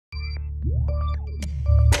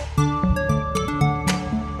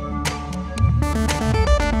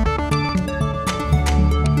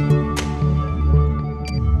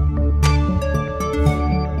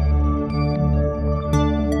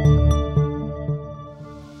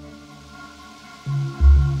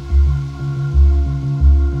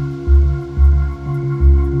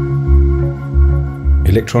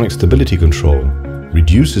Electronic stability control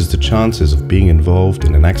reduces the chances of being involved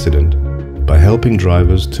in an accident by helping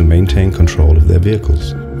drivers to maintain control of their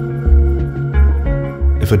vehicles.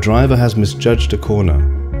 If a driver has misjudged a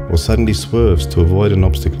corner or suddenly swerves to avoid an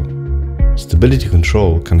obstacle, stability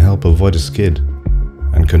control can help avoid a skid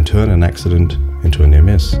and can turn an accident into a near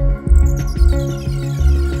miss.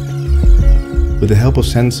 With the help of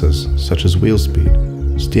sensors such as wheel speed,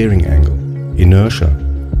 steering angle, inertia,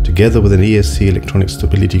 together with an ESC electronic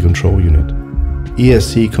stability control unit,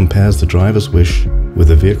 ESC compares the driver's wish with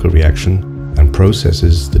the vehicle reaction and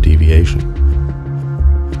processes the deviation.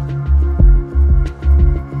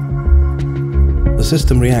 The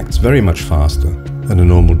system reacts very much faster than a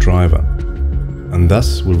normal driver, and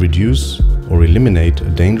thus will reduce or eliminate a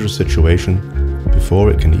dangerous situation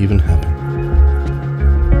before it can even happen.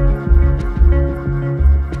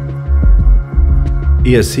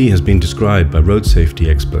 ESC has been described by road safety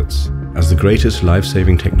experts as the greatest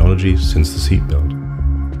life-saving technology since the seatbelt.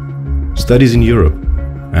 Studies in Europe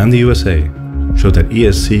and the USA show that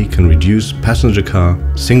ESC can reduce passenger car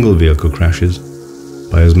single vehicle crashes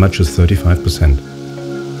by as much as 35%.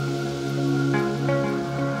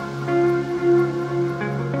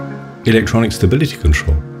 Electronic stability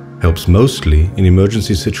control helps mostly in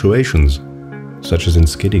emergency situations, such as in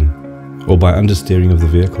skidding or by understeering of the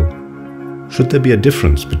vehicle. Should there be a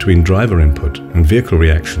difference between driver input and vehicle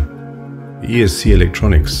reaction, ESC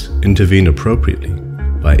electronics intervene appropriately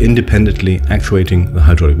by independently actuating the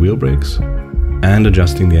hydraulic wheel brakes and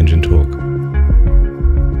adjusting the engine torque.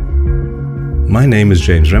 My name is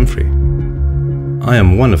James Remfrey. I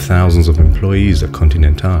am one of thousands of employees at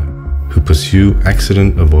Continental who pursue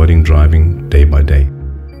accident-avoiding driving day by day.